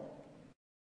dealt.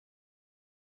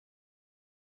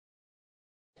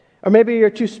 Or maybe you're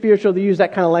too spiritual to use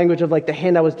that kind of language of like the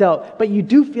hand I was dealt, but you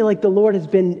do feel like the Lord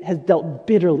has dealt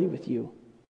bitterly with you.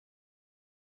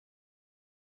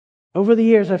 Over the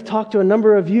years, I've talked to a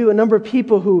number of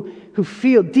people who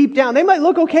feel deep down, they might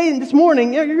look okay this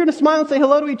morning, you're going to smile and say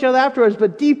hello to each other afterwards,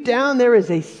 but deep down there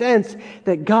is a sense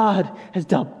that God has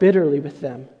dealt bitterly with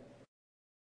them.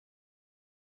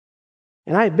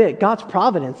 And I admit, God's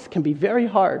providence can be very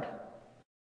hard.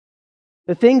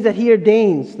 The things that He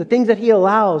ordains, the things that He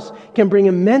allows can bring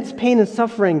immense pain and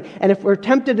suffering. And if we're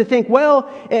tempted to think, well,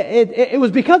 it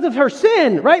was because of her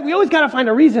sin, right? We always got to find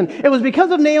a reason. It was because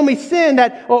of Naomi's sin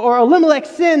or Elimelech's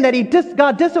sin that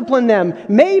God disciplined them.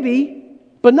 Maybe,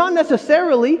 but not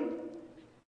necessarily.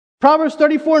 Proverbs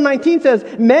 34:19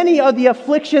 says, many are the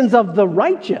afflictions of the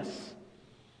righteous.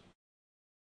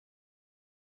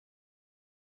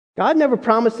 God never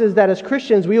promises that as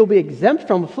Christians we will be exempt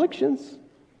from afflictions.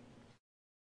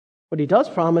 What He does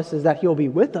promise is that He will be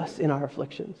with us in our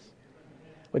afflictions.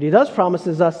 What he does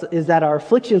promises us is that our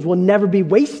afflictions will never be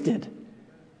wasted.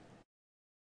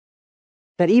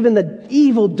 That even the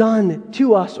evil done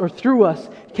to us or through us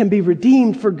can be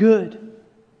redeemed for good.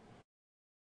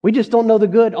 We just don't know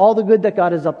all the good that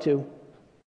God is up to.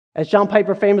 As John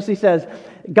Piper famously says,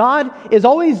 God is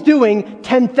always doing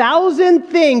 10,000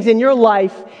 things in your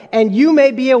life, and you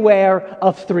may be aware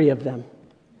of 3 of them.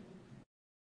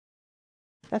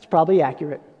 That's probably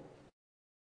accurate.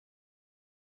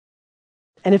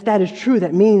 And if that is true,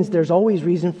 that means there's always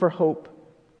reason for hope.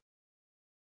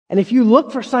 And if you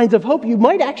look for signs of hope, you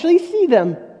might actually see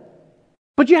them.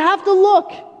 But you have to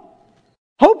look.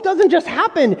 Hope doesn't just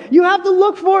happen. You have to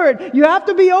look for it. You have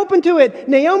to be open to it.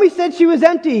 Naomi said she was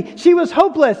empty. She was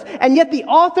hopeless. And yet the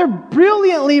author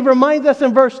brilliantly reminds us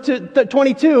in verse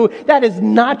 22 that is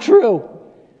not true.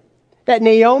 That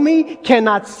Naomi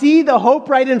cannot see the hope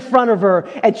right in front of her,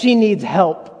 and she needs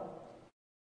help.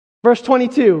 Verse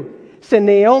 22 said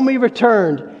Naomi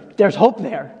returned. There's hope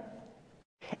there.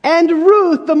 And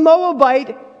Ruth, the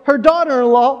Moabite, her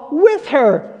daughter-in-law, with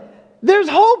her. There's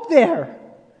hope there.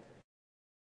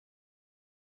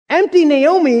 Empty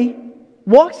Naomi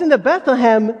walks into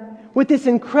Bethlehem with this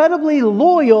incredibly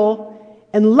loyal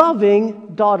and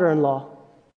loving daughter-in-law.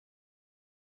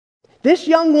 This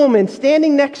young woman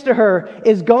standing next to her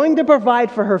is going to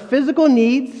provide for her physical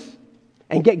needs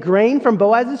and get grain from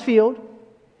Boaz's field.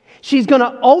 She's going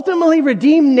to ultimately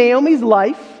redeem Naomi's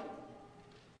life,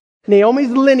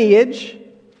 Naomi's lineage,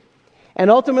 and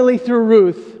ultimately through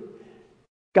Ruth,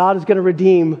 God is going to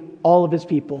redeem all of his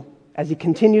people as he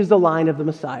continues the line of the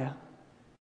Messiah.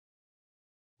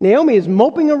 Naomi is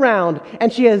moping around,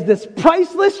 and she has this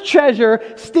priceless treasure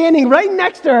standing right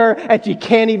next to her, and she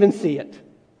can't even see it.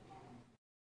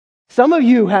 Some of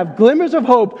you have glimmers of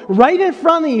hope right in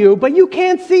front of you, but you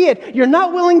can't see it. You're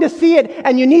not willing to see it,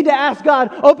 and you need to ask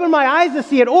God, open my eyes to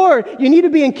see it, or you need to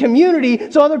be in community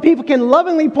so other people can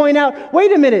lovingly point out,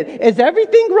 wait a minute, is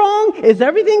everything wrong? Is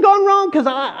everything gone wrong? Because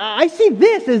I see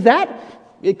this.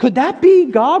 Could that be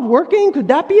God working? Could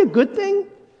that be a good thing?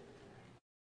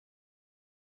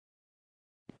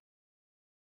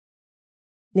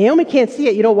 Naomi can't see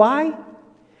it. You know why?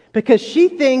 Because she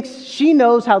thinks she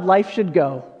knows how life should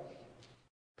go.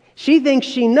 She thinks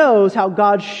she knows how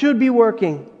God should be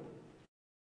working.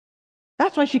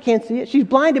 That's why she can't see it. She's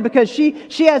blinded because she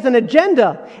has an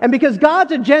agenda. And because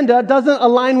God's agenda doesn't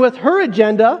align with her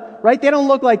agenda, right? They don't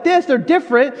look like this. They're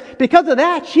different. Because of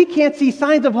that, she can't see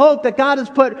signs of hope that God has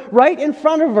put right in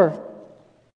front of her.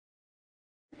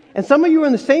 And some of you are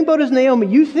in the same boat as Naomi.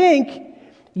 You think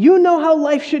you know how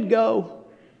life should go,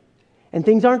 and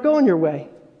things aren't going your way.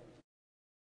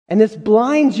 And this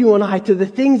blinds you and I to the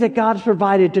things that God has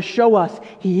provided to show us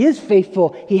He is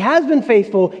faithful. He has been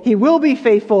faithful. He will be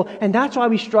faithful. And that's why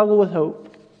we struggle with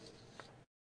hope.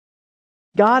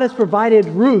 God has provided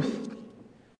Ruth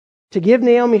to give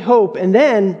Naomi hope. And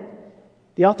then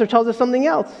the author tells us something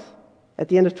else at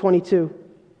the end of 22.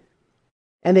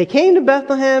 And they came to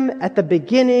Bethlehem at the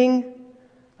beginning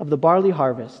of the barley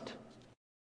harvest.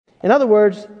 In other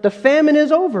words, the famine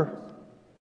is over.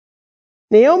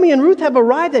 Naomi and Ruth have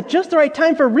arrived at just the right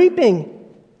time for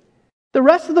reaping. The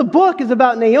rest of the book is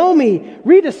about Naomi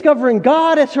rediscovering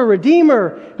God as her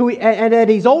Redeemer, and that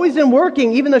He's always been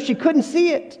working, even though she couldn't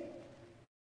see it.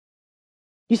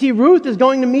 You see, Ruth is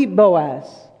going to meet Boaz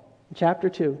in chapter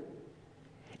 2.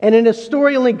 And in a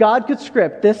story only God could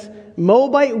script, this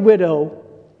Moabite widow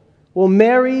will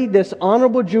marry this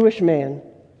honorable Jewish man,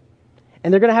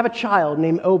 and they're going to have a child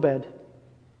named Obed.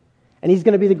 And he's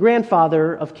going to be the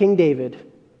grandfather of King David.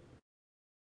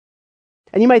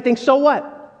 And you might think, so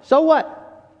what? So what?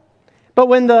 But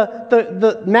when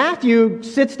the Matthew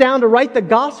sits down to write the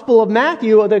Gospel of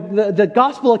Matthew, or the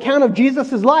Gospel account of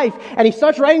Jesus' life, and he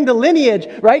starts writing the lineage,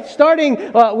 right? Starting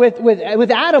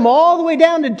with Adam all the way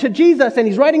down to Jesus, and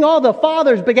he's writing all the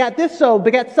fathers, begat this son,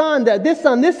 this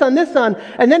son, this son, this son.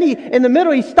 And then in the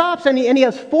middle he stops and he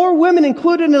has 4 women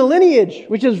included in the lineage,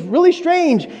 which is really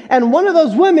strange. And one of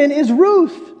those women is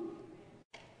Ruth.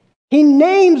 He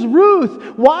names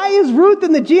Ruth. Why is Ruth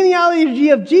in the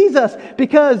genealogy of Jesus?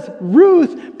 Because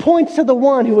Ruth points to the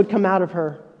one who would come out of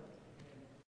her.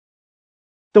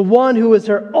 The one who is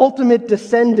her ultimate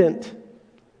descendant.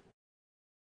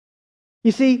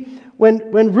 You see,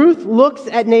 when Ruth looks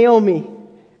at Naomi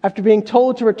after being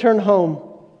told to return home,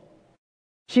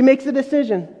 she makes a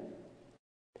decision.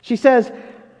 She says,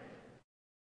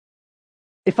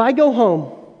 if I go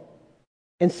home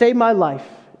and save my life,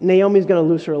 Naomi's going to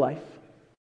lose her life.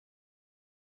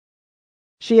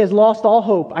 She has lost all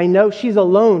hope. I know she's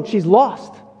alone. She's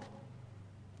lost.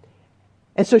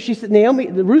 And so she said,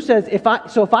 Ruth says, if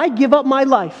I give up my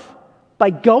life, by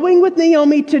going with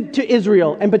Naomi to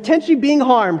Israel and potentially being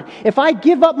harmed, if I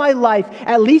give up my life,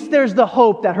 at least there's the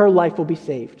hope that her life will be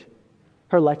saved.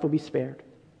 Her life will be spared.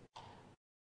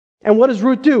 And what does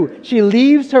Ruth do? She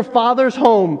leaves her father's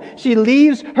home. She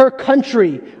leaves her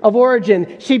country of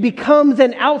origin. She becomes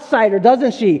an outsider,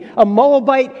 doesn't she? A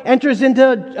Moabite enters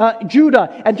into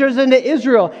Judah, enters into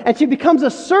Israel, and she becomes a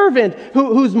servant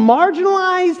who's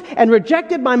marginalized and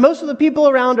rejected by most of the people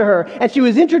around her. And she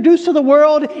was introduced to the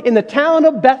world in the town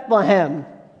of Bethlehem.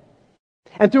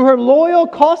 And through her loyal,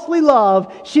 costly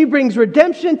love, she brings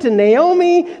redemption to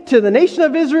Naomi, to the nation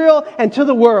of Israel, and to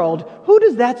the world. Who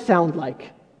does that sound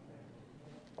like?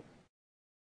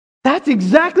 That's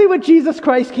exactly what Jesus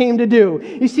Christ came to do.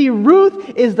 You see,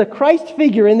 Ruth is the Christ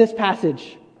figure in this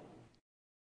passage.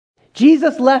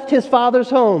 Jesus left his father's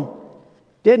home,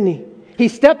 didn't he? He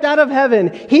stepped out of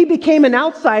heaven. He became an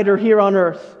outsider here on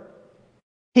earth.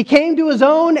 He came to his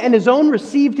own, and his own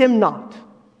received him not.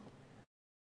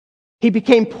 He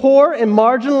became poor and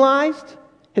marginalized.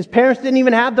 His parents didn't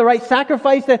even have the right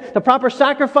sacrifice, the proper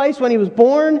sacrifice when he was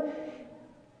born.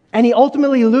 And he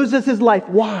ultimately loses his life.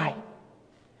 Why?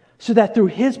 So that through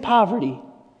his poverty,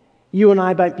 you and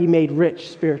I might be made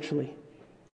rich spiritually.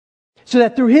 So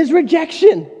that through his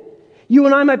rejection, you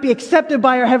and I might be accepted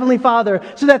by our Heavenly Father.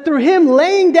 So that through him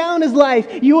laying down his life,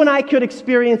 you and I could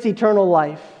experience eternal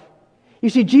life. You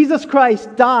see, Jesus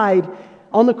Christ died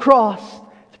on the cross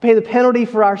to pay the penalty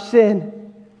for our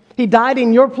sin. He died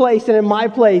in your place and in my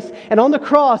place. And on the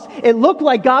cross, it looked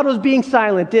like God was being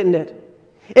silent, didn't it?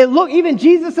 Even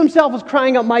Jesus himself was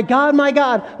crying out, my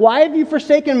God, why have you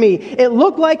forsaken me? It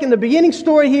looked like in the beginning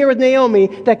story here with Naomi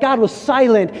that God was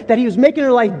silent, that he was making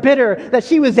her life bitter, that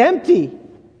she was empty.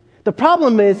 The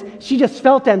problem is she just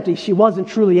felt empty. She wasn't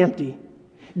truly empty.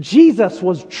 Jesus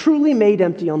was truly made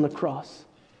empty on the cross.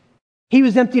 He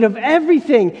was emptied of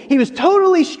everything. He was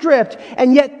totally stripped,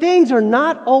 and yet things are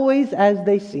not always as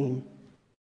they seem.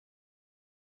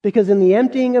 Because in the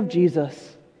emptying of Jesus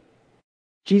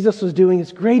was doing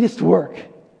his greatest work,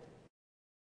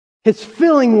 his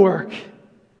filling work.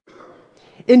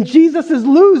 In Jesus'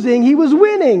 losing, he was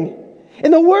winning.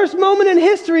 In the worst moment in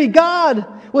history, God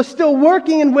was still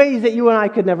working in ways that you and I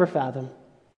could never fathom.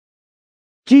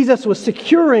 Jesus was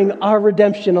securing our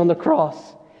redemption on the cross,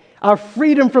 our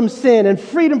freedom from sin and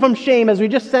freedom from shame, as we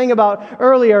just sang about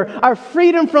earlier, our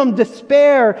freedom from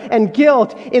despair and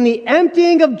guilt. In the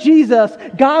emptying of Jesus,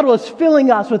 God was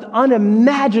filling us with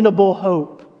unimaginable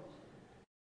hope.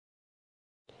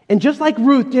 And just like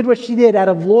Ruth did what she did out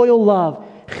of loyal love,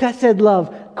 chesed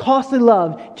love, costly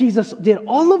love, Jesus did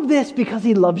all of this because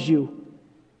he loves you.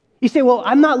 You say, well,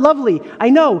 I'm not lovely. I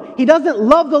know. He doesn't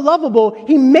love the lovable.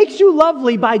 He makes you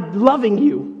lovely by loving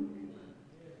you.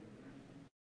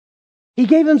 He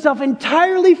gave himself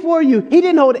entirely for you. He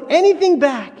didn't hold anything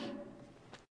back.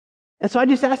 And so I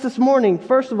just asked this morning,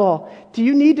 first of all, do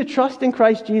you need to trust in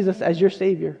Christ Jesus as your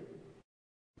Savior?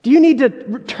 Do you need to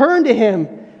return to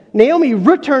him? Naomi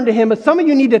returned to him, but some of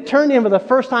you need to turn to him for the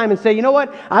first time and say, you know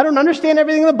what? I don't understand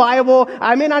everything in the Bible.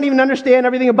 I may not even understand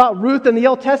everything about Ruth in the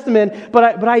Old Testament,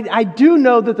 but I do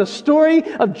know that the story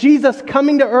of Jesus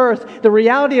coming to earth, the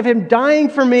reality of him dying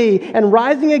for me and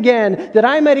rising again, that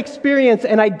I might experience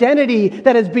an identity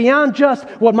that is beyond just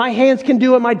what my hands can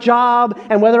do at my job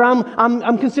and whether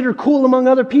I'm considered cool among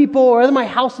other people or whether my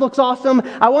house looks awesome.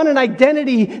 I want an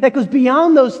identity that goes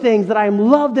beyond those things, that I am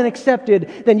loved and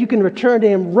accepted. Then you can return to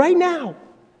him right now.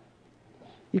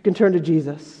 You can turn to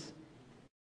Jesus.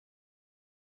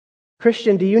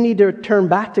 Christian, do you need to turn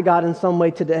back to God in some way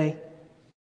today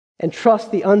and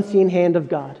trust the unseen hand of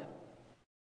God?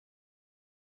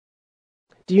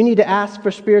 Do you need to ask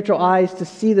for spiritual eyes to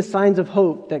see the signs of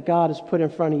hope that God has put in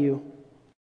front of you?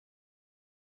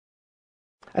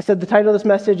 I said the title of this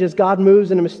message is God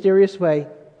Moves in a Mysterious Way.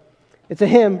 It's a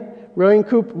hymn. William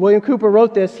Cooper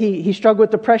wrote this. He struggled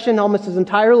with depression almost his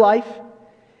entire life.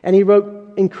 And he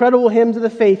wrote incredible hymns of the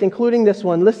faith, including this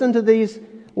one. Listen to these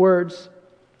words.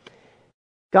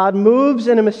 God moves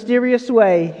in a mysterious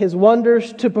way, his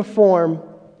wonders to perform.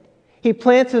 He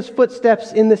plants his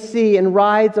footsteps in the sea and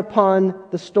rides upon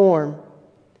the storm.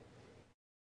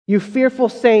 You fearful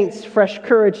saints, fresh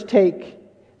courage take.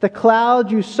 The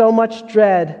clouds you so much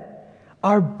dread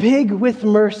are big with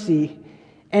mercy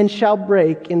and shall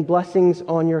break in blessings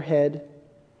on your head.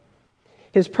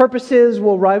 His purposes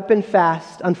will ripen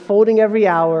fast, unfolding every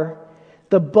hour.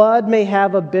 The bud may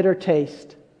have a bitter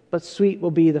taste, but sweet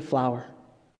will be the flower.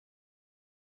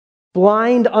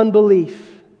 Blind unbelief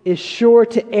is sure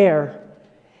to err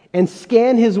and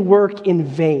scan his work in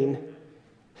vain.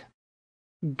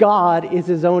 God is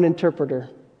his own interpreter,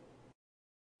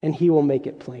 and he will make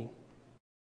it plain.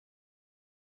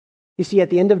 You see,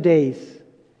 at the end of days,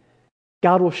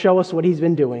 God will show us what He's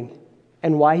been doing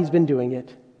and why He's been doing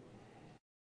it.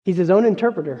 He's His own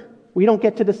interpreter. We don't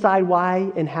get to decide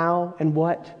why and how and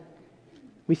what.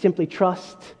 We simply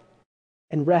trust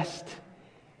and rest.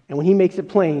 And when He makes it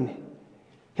plain,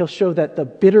 He'll show that the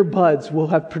bitter buds will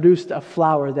have produced a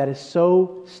flower that is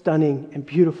so stunning and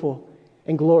beautiful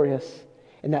and glorious,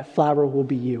 and that flower will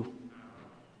be you.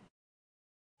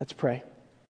 Let's pray.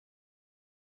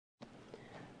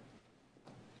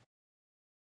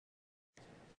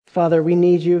 Father, we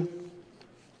need You.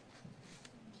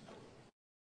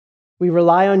 We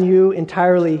rely on You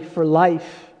entirely for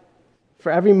life,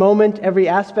 for every moment, every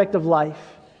aspect of life.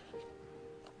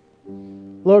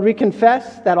 Lord, we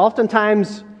confess that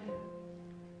oftentimes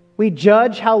we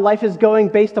judge how life is going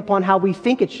based upon how we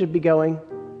think it should be going.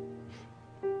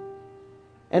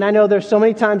 And I know there's so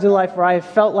many times in life where I have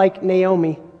felt like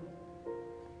Naomi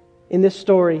in this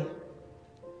story.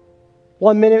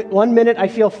 One minute I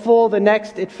feel full, the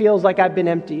next it feels like I've been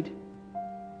emptied.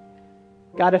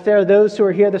 God, if there are those who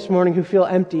are here this morning who feel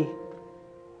empty,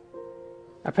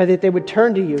 I pray that they would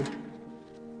turn to You.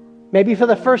 Maybe for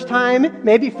the first time,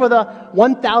 maybe for the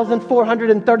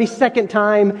 1,432nd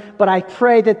time, but I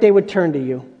pray that they would turn to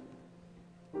You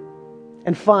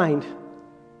and find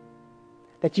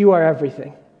that You are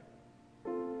everything.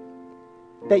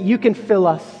 That You can fill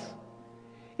us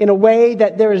in a way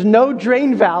that there is no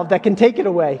drain valve that can take it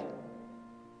away.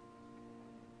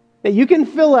 That You can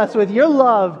fill us with Your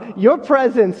love, Your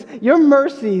presence, Your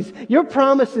mercies, Your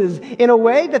promises in a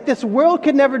way that this world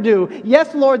could never do.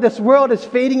 Yes, Lord, this world is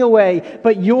fading away,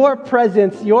 but Your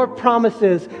presence, Your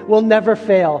promises will never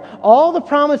fail. All the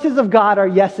promises of God are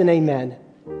yes and amen.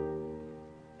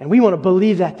 And we want to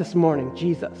believe that this morning,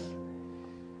 Jesus.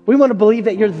 We want to believe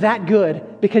that You're that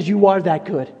good because You are that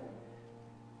good.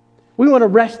 We want to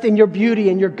rest in Your beauty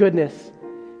and Your goodness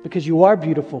because You are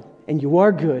beautiful and You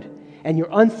are good. And Your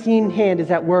unseen hand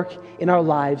is at work in our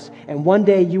lives. And one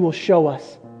day You will show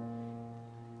us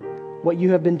what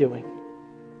You have been doing.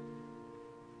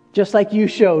 Just like You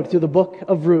showed through the book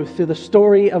of Ruth, through the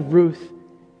story of Ruth,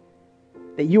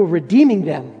 that You were redeeming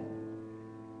them.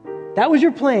 That was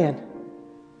Your plan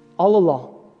all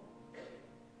along.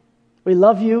 We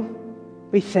love You.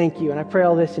 We thank You. And I pray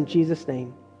all this in Jesus'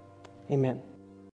 name. Amen.